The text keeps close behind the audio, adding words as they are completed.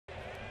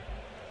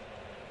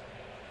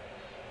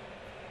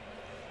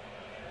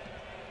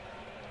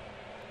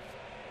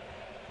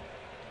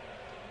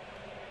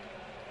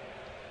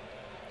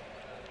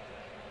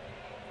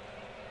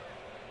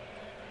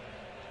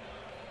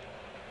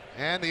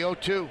And the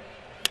 0-2.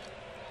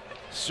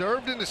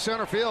 Served into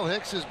center field.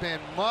 Hicks has been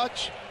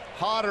much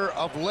hotter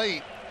of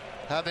late,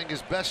 having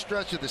his best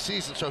stretch of the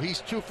season. So he's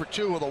 2 for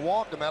 2 with a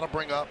walk, and that'll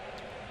bring up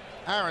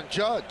Aaron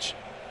Judge.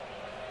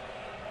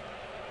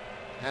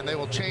 And they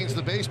will change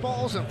the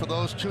baseballs. And for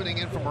those tuning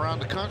in from around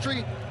the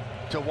country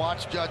to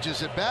watch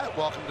Judge's at bat,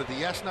 welcome to the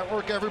Yes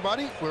Network,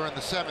 everybody. We're in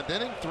the 7th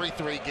inning,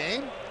 3-3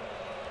 game.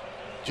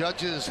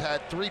 Judge's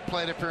had 3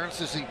 plate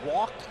appearances. He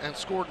walked and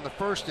scored in the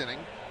 1st inning.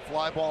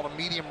 Fly ball to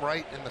medium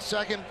right in the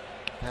 2nd,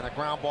 and a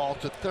ground ball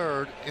to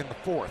 3rd in the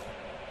 4th.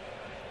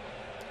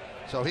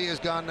 So he has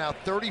gone now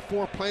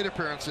 34 plate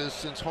appearances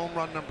since home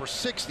run number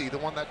 60, the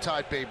one that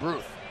tied Babe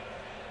Ruth.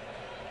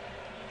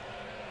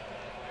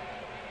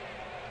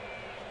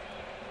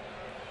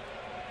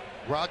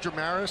 Roger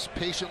Maris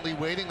patiently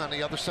waiting on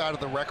the other side of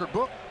the record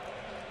book.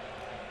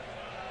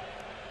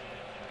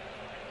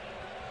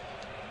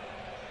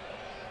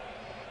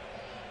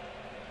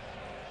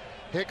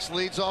 Hicks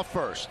leads off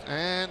first,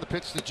 and the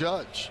pitch to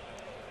Judge.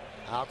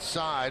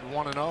 Outside,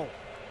 1-0.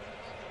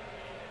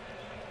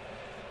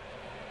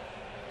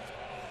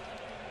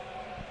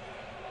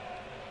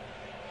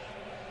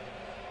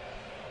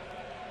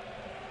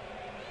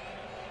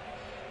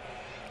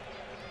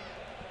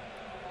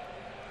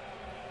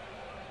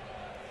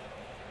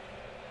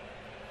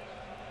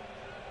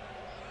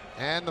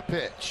 And the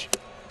pitch.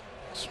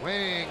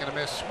 Swing and a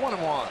miss,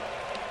 1-1.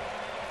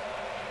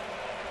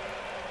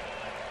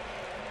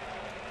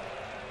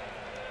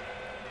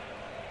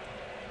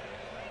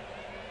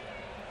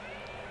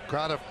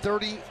 Crowd of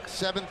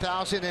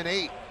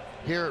 37,008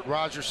 here at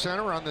Rogers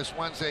Center on this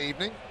Wednesday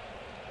evening.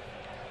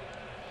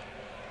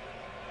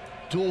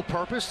 Dual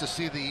purpose to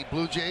see the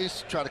Blue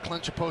Jays try to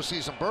clinch a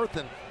postseason berth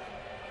and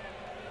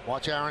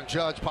watch Aaron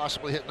Judge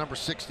possibly hit number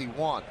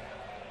 61.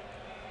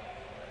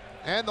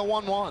 And the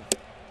 1-1.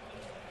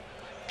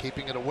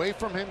 Keeping it away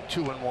from him,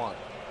 2-1.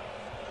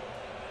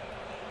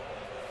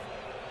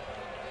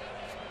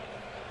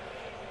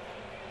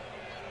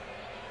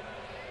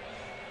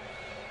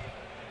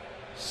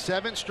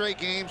 Seven straight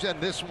games,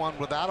 and this one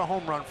without a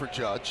home run for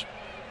Judge.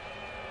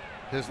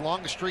 His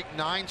longest streak,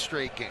 9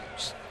 straight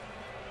games.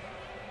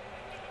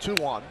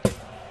 2-1.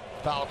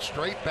 Fouled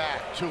straight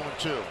back,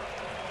 2-2.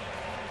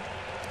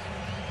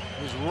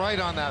 He was right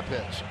on that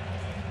pitch.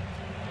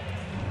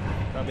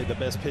 Probably the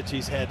best pitch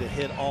he's had to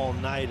hit all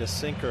night, a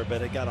sinker,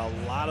 but it got a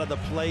lot of the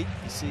plate.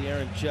 You see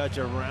Aaron Judge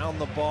around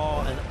the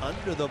ball and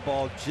under the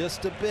ball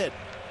just a bit.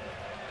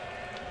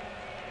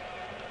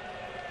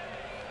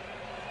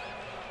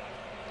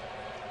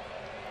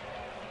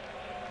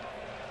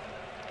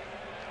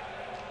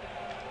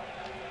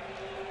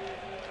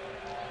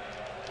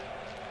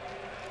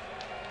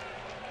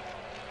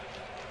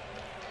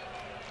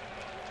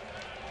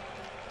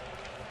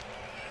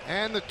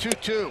 And the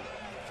 2-2.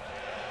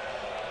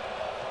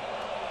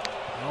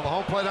 Well, the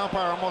home plate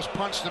umpire almost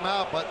punched him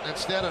out, but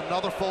instead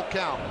another full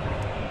count.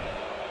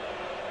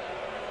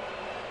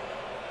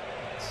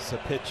 This is a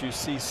pitch you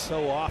see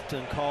so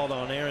often called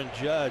on Aaron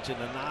Judge, and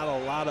not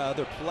a lot of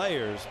other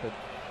players, but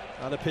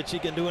not a pitch he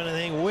can do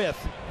anything with.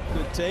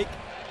 Good take.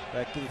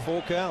 Back to the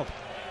full count.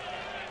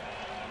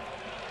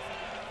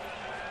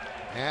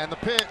 And the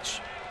pitch.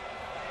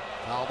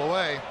 All the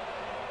way.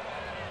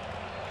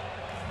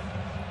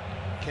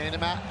 Came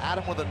at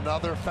him with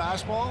another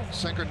fastball.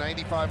 Sinker,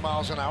 95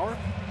 miles an hour.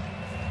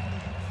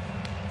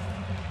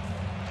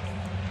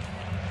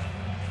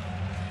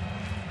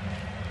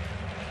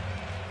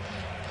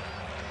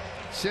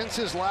 Since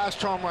his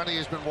last home run, he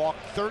has been walked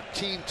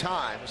 13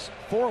 times.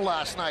 4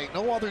 last night.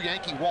 No other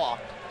Yankee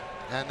walked.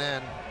 And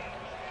then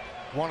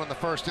 1 in the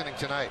 1st inning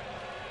tonight.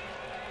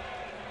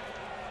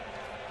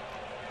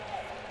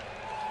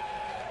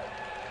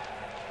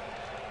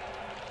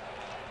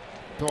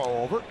 Throw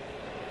over.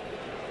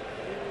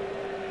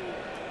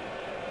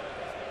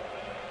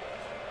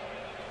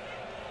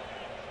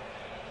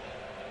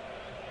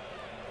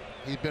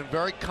 He's been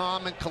very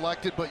calm and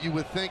collected, but you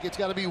would think it's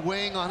got to be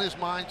weighing on his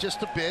mind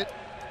just a bit.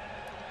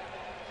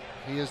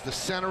 He is the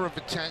center of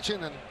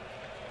attention and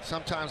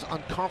sometimes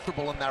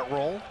uncomfortable in that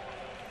role.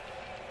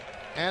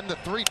 And the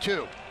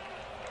 3-2.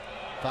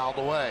 Fouled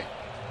away.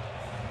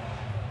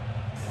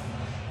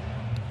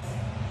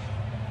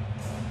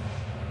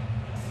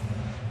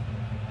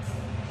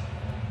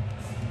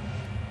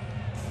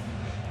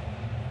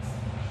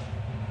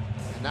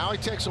 And now he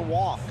takes a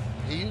walk.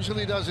 He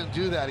usually doesn't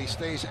do that. He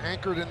stays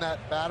anchored in that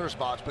batter's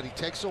box, but he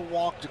takes a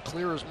walk to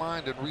clear his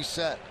mind and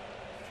reset.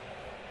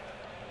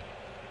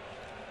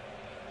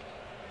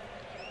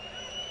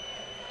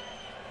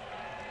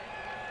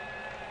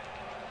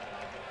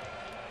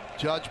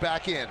 Judge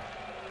back in.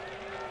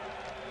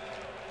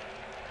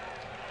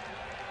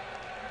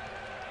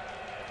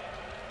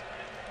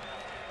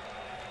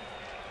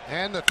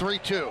 And the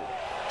 3-2.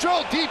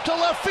 Drilled deep to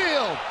left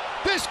field.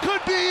 This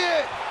could be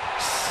it.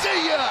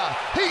 See ya.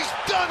 He's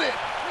done it.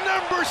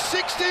 Number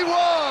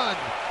 61.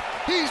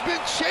 He's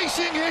been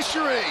chasing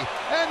history,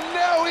 and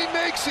now he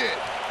makes it.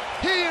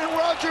 He and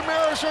Roger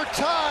Maris are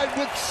tied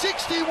with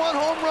 61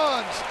 home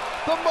runs,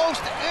 the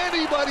most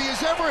anybody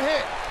has ever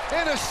hit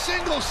in a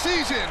single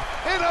season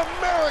in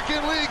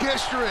American League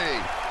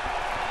history.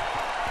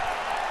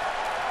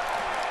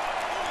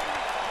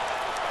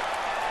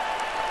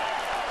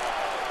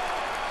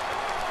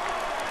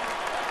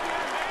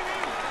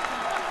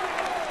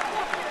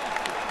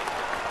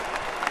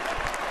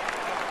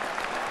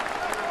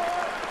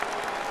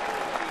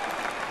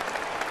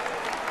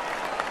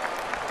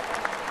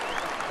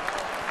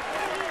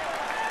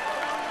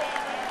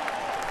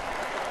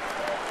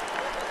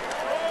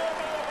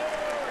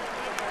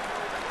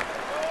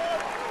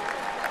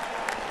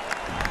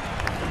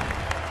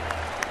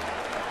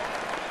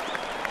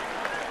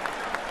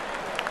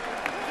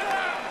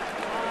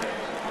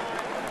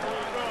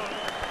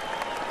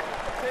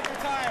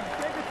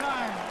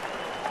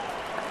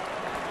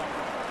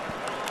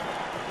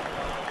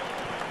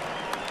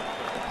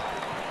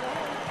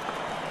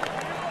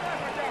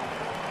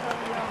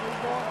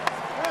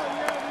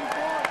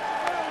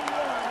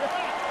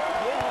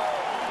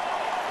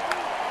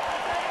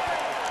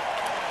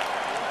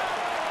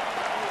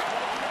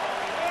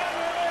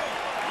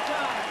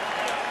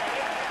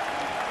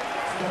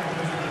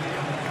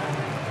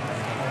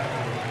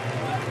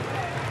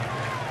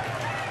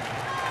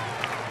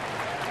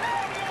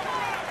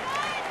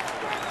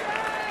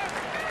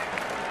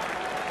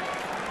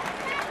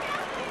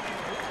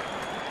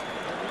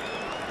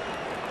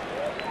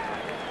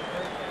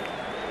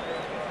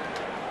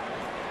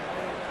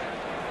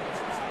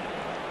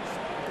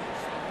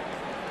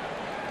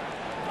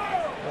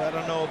 I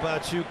don't know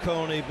about you,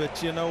 Coney,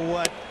 but you know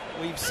what?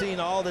 We've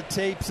seen all the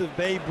tapes of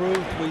Babe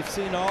Ruth. We've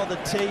seen all the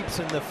tapes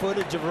and the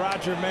footage of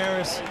Roger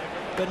Maris.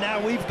 But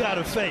now we've got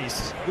a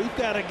face. We've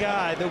got a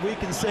guy that we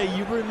can say,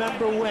 you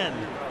remember when?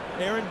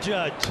 Aaron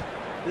Judge.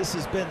 This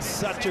has been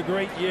such a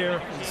great year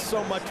and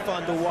so much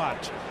fun to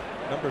watch.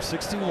 Number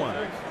 61.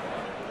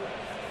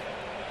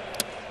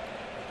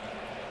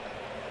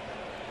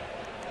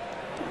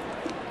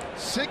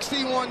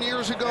 "61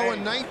 years ago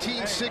in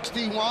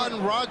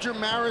 1961, Roger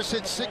Maris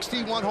hit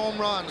 61 home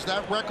runs.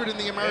 That record in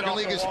the American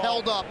League is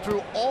held up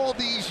through all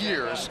these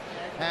years.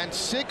 And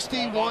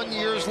 61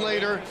 years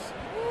later,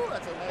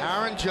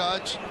 Aaron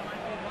Judge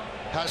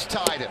has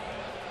tied it.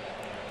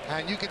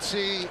 And you can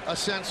see a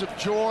sense of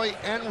joy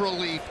and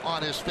relief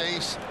on his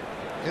face.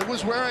 It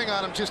was wearing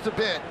on him just a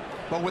bit,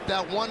 but with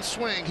that one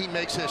swing, he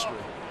makes history.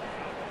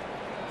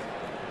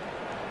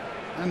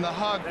 And the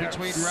hug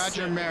between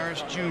Roger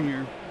Maris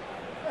Jr.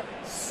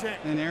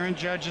 and Aaron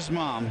Judge's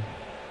mom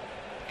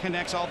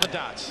connects all the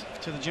dots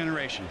to the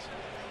generations.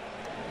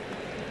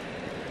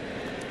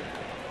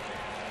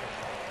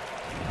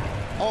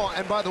 Oh,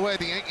 and by the way,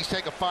 the Yankees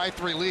take a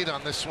 5-3 lead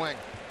on this swing.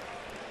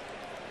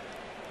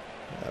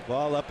 That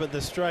ball up in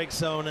the strike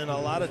zone, and a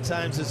lot of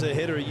times as a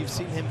hitter, you've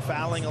seen him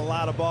fouling a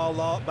lot of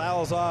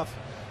balls off.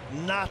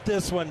 Not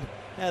this one.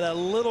 Had a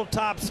little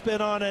top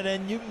spin on it,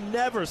 and you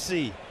never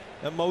see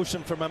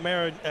emotion from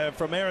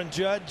Aaron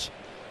Judge.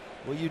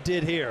 Well, you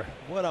did here.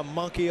 What a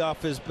monkey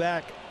off his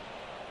back,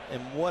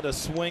 and what a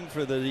swing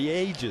for the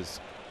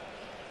ages.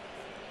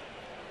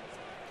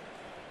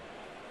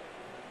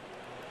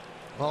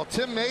 Well,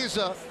 Tim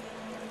Meza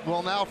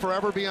will now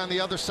forever be on the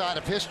other side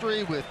of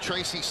history with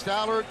Tracy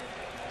Stallard.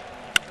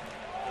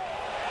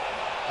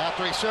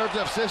 After he served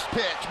up this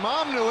pitch,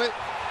 Mom knew it,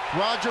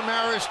 Roger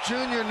Maris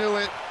Jr. knew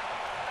it,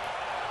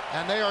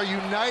 and they are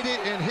united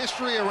in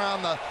history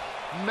around the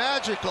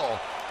magical,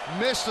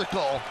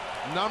 mystical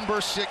number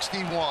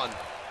 61.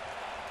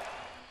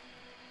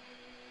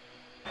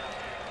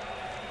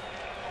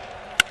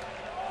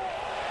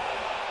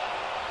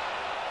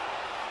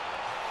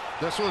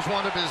 This was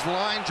one of his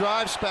line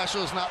drive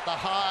specials, not the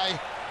high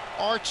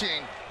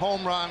arching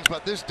home runs,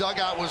 but this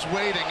dugout was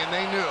waiting and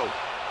they knew.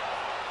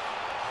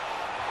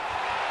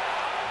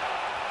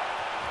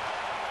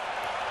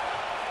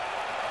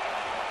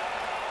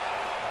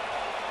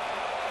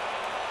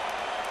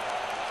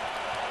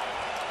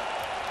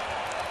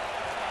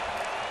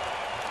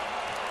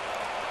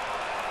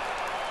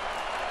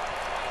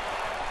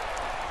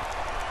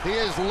 He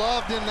is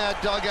loved in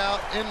that dugout,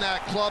 in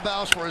that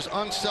clubhouse for his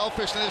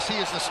unselfishness. He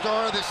is the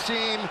star of this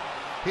team.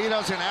 He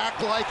doesn't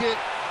act like it,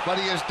 but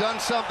he has done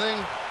something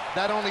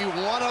that only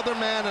one other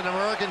man in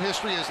American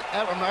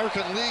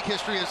League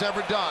history has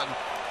ever done.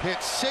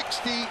 Hit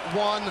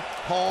 61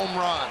 home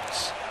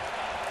runs.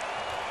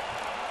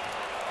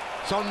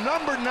 So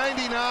number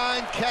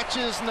 99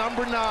 catches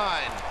number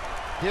 9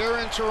 here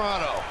in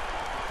Toronto.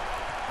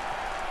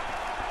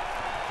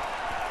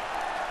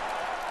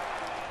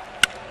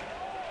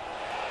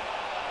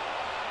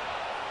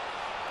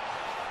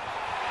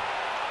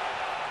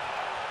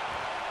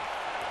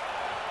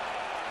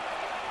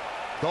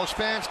 Those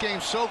fans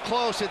came so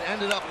close, it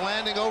ended up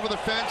landing over the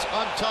fence,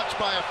 untouched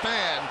by a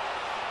fan.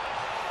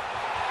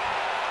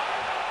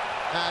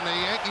 And the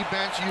Yankee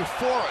bench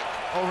euphoric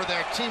over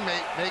their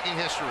teammate making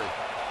history.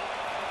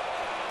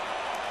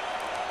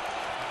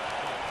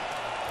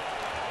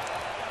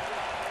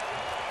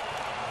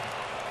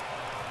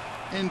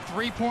 In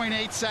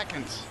 3.8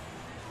 seconds,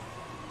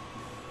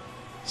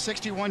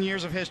 61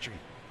 years of history.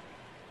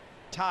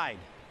 Tied.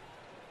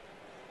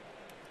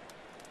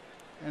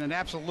 And an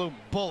absolute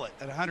bullet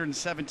at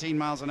 117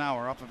 miles an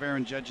hour off of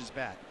Aaron Judge's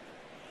bat.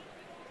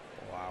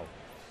 Wow.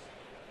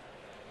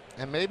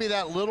 And maybe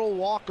that little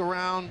walk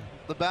around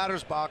the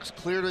batter's box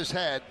cleared his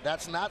head.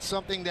 That's not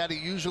something that he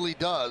usually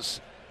does.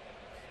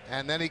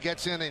 And then he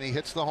gets in and he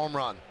hits the home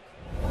run.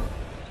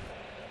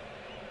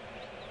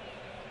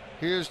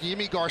 Here's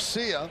Yimi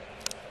Garcia.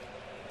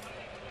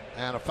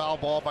 And a foul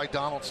ball by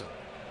Donaldson.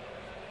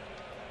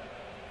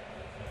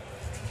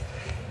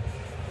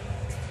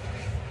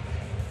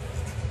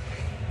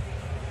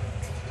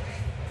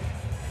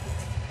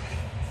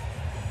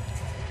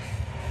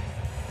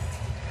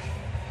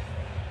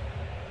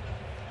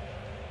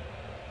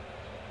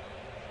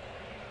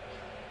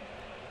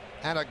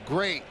 And a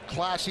great,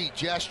 classy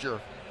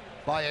gesture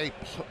by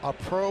a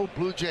pro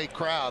Blue Jay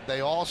crowd. They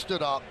all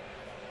stood up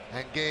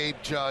and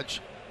gave Judge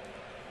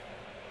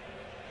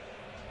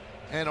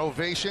an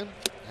ovation,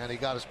 and he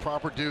got his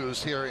proper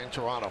dues here in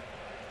Toronto.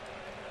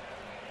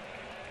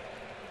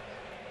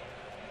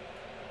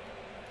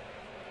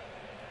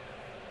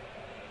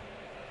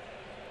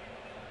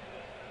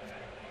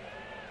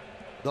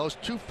 Those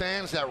two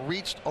fans that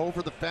reached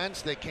over the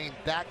fence, they came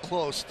that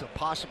close to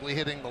possibly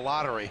hitting the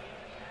lottery.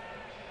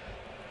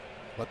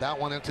 But that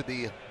went into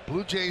the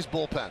Blue Jays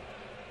bullpen.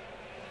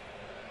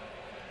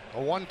 A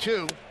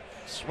 1-2,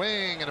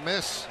 swing and a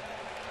miss.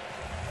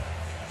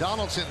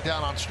 Donaldson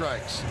down on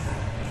strikes.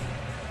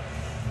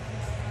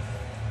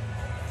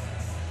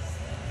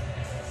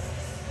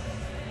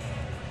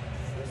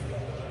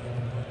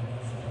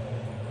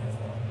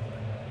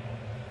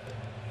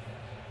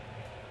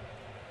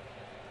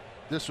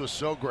 This was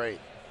so great.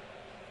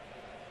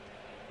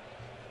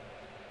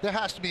 There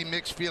has to be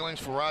mixed feelings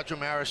for Roger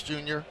Maris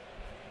Jr.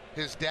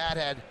 His dad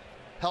had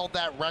held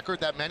that record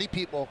that many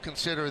people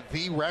consider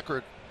the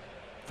record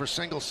for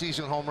single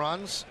season home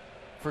runs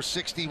for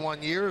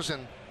 61 years,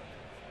 and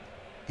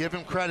give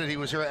him credit, he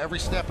was here every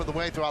step of the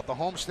way throughout the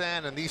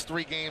homestand and these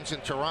 3 games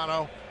in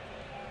Toronto.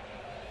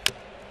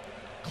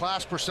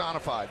 Class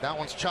personified. That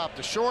one's chopped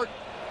to short,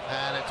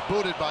 and it's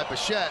booted by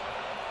Bichette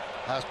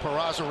as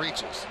Peraza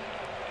reaches.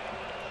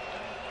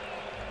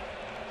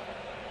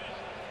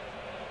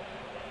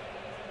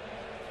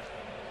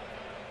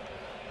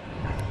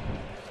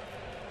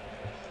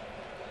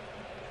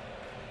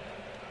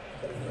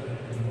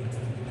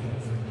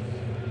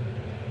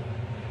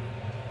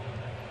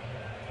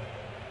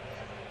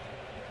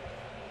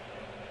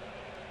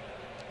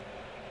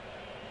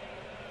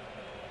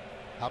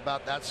 How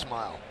about that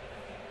smile?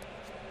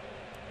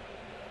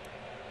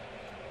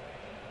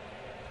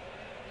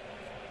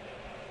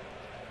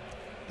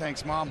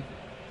 Thanks, Mom.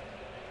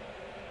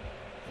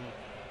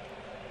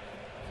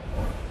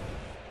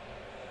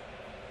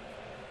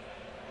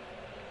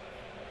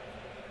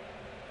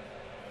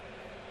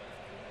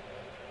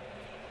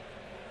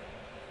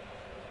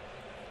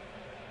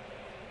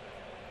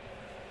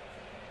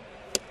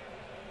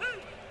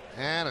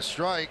 And a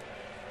strike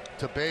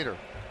to Bader.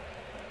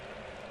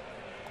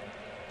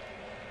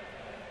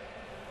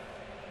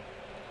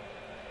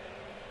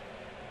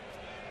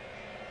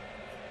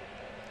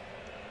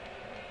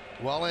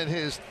 Well, in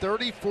his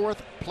 34th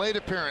plate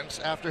appearance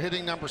after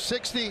hitting number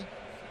 60,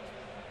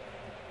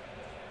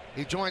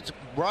 he joins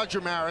Roger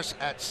Maris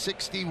at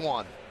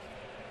 61.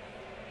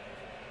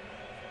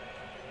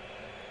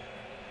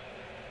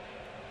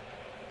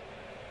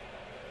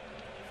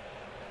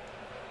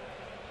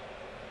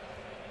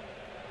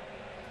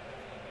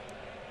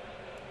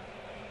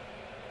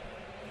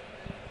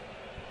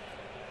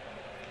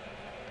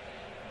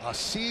 A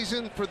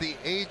season for the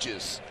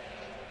ages,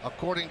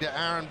 according to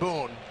Aaron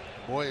Boone.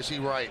 Boy, is he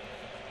right.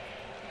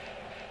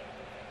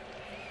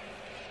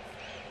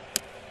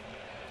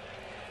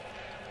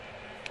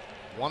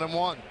 One and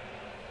one.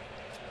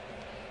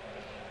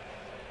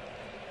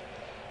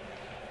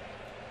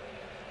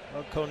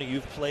 Well, Coney,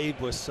 you've played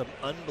with some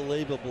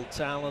unbelievable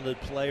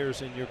talented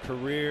players in your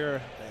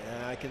career.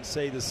 I can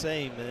say the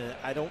same.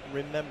 I don't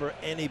remember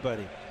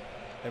anybody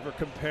ever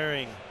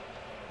comparing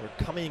or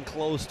coming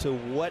close to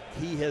what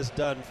he has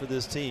done for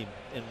this team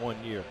in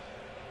 1 year.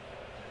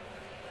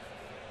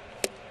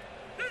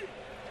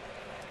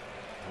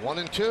 1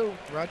 and 2.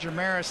 Roger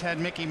Maris had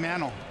Mickey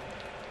Mantle.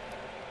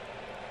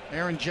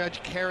 Aaron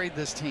Judge carried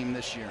this team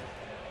this year.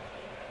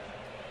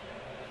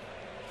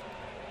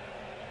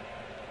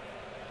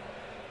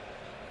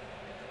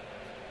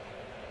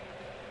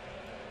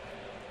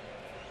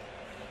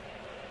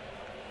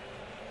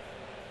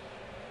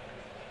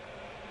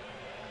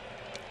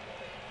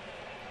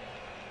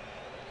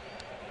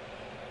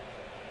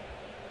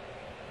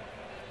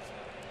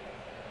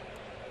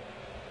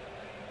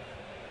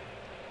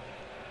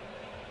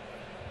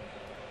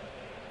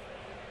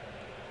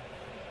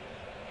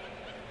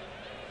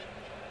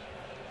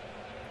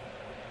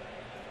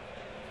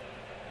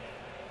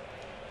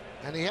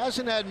 And he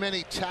hasn't had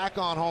many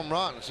tack-on home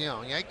runs. You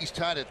know, Yankees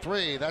tied at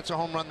 3. That's a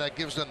home run that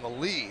gives them the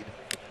lead.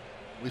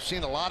 We've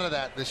seen a lot of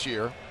that this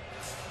year.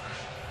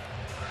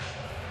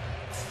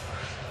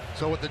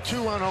 So with the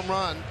 2-run home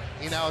run,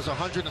 he now has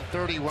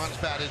 130 runs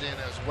batted in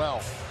as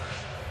well.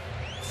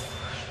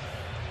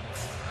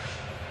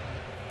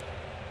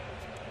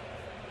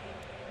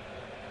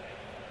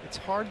 it's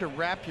hard to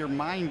wrap your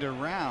mind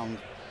around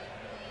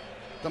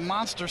the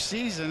monster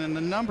season and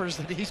the numbers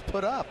that he's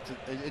put up.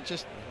 It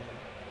just,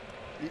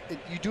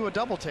 you do a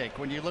double take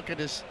when you look at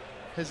his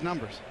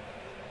numbers.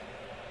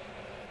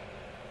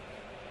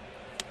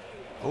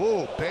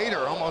 Oh,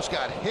 Bader almost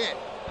got hit.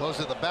 Goes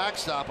to the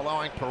backstop,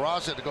 allowing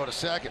Peraza to go to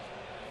second.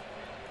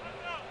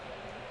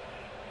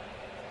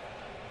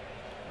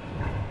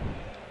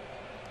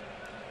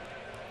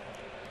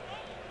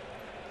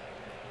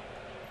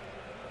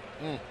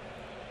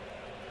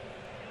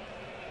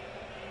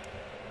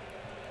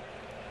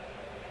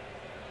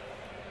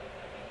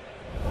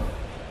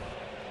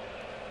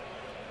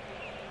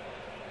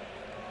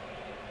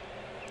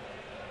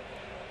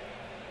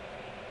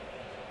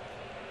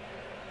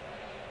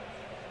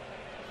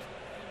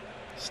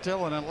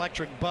 Still an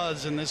electric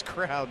buzz in this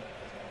crowd,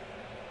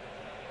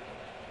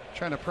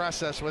 trying to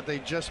process what they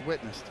just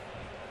witnessed.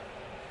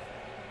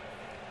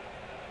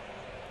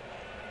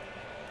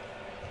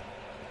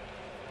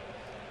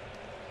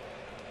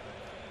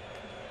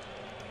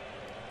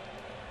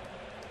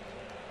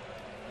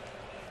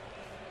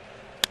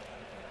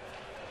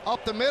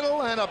 Up the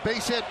middle and a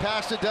base hit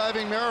past the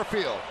diving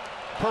Merrifield.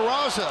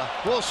 Peraza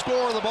will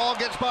score. The ball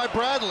gets by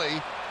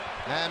Bradley.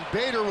 And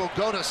Bader will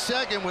go to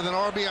second with an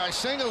RBI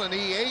single, an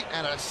E8,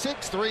 and a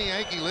 6-3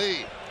 Yankee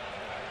lead.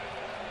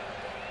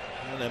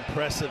 An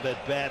impressive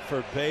at bat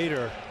for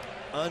Bader.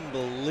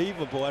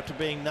 Unbelievable after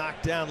being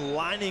knocked down,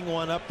 lining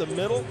one up the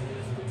middle.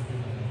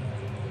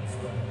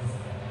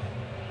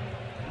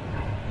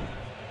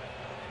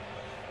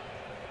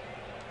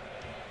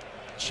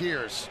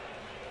 Cheers.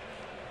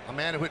 A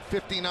man who hit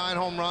 59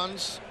 home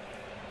runs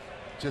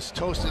just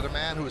toasted a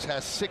man who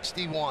has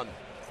 61.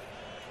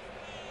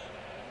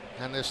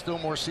 And there's still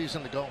more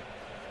season to go.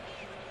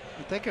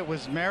 I think it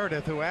was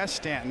Meredith who asked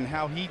Stanton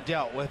how he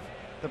dealt with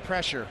the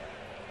pressure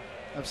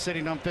of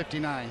sitting on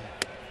 59.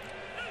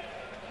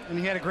 And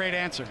he had a great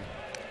answer.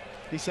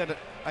 He said,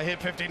 I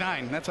hit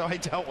 59. That's how I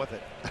dealt with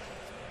it.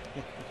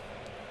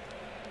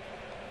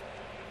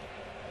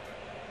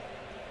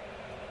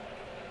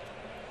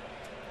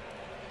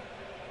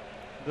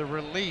 The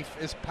relief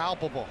is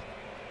palpable.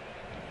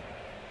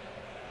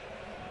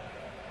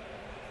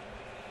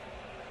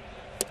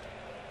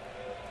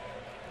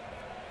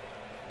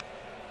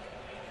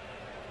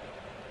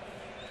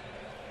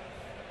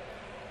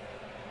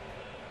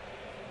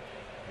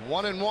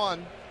 One and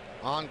one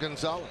on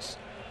Gonzalez.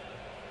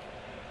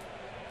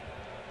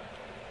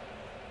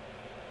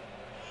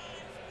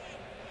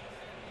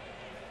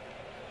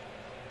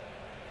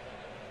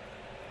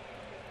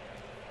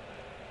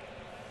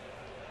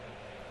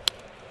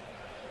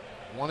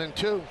 One and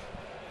two.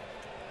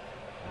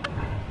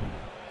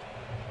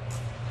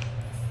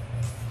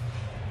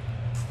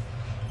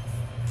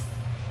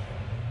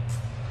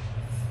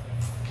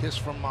 Kiss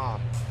from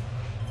mom.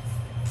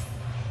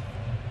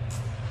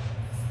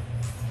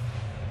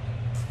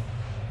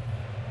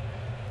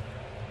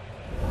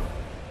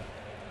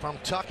 From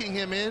tucking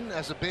him in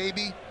as a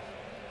baby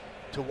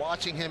to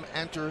watching him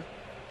enter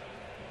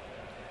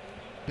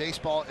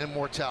baseball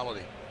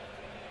immortality.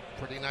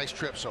 Pretty nice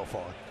trip so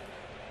far.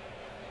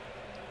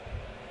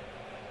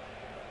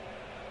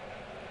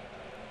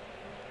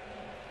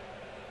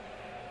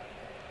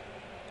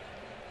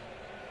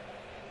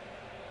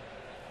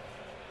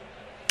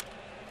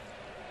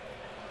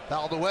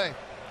 Fouled away.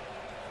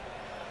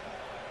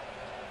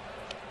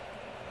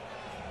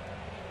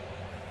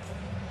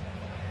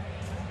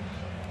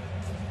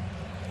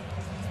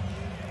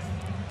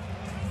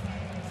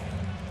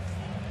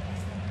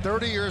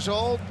 .30 years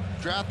old,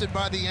 drafted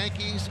by the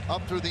Yankees,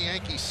 up through the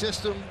Yankee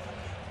system,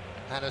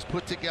 and has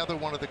put together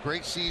one of the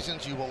great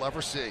seasons you will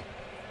ever see.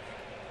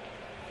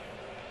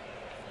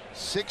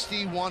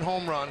 61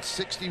 home runs,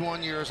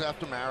 61 years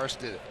after Maris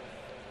did it.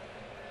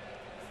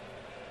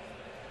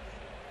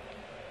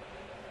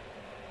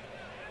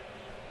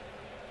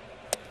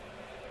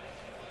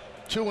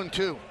 Two and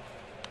two.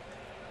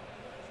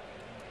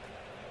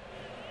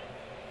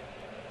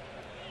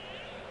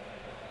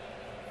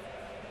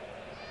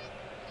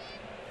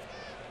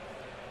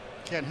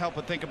 Can't help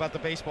but think about the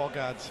baseball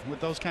gods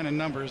with those kind of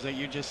numbers that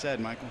you just said,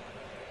 Michael.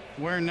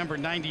 Wearing number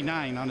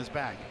 99 on his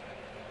back.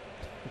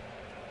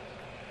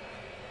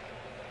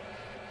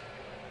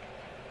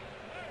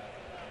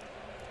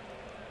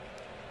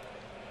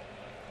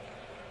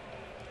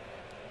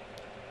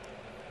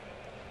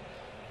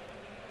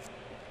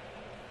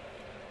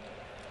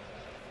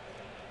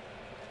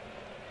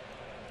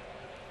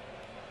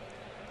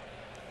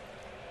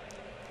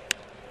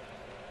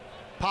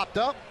 Popped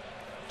up.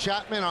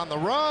 Chapman on the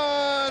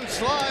run,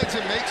 slides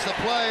and makes the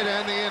play to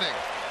end the inning.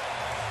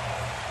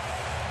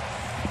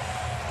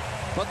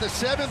 But the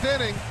seventh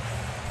inning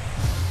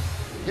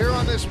here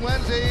on this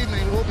Wednesday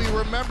evening will be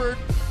remembered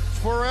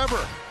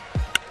forever.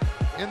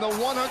 In the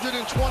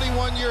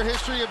 121-year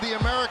history of the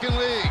American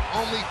League,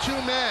 only two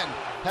men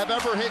have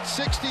ever hit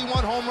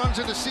 61 home runs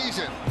in a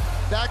season.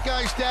 That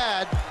guy's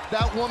dad,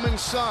 that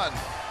woman's son.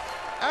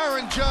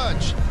 Aaron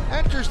Judge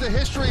enters the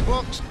history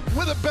books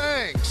with a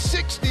bang,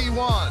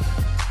 61.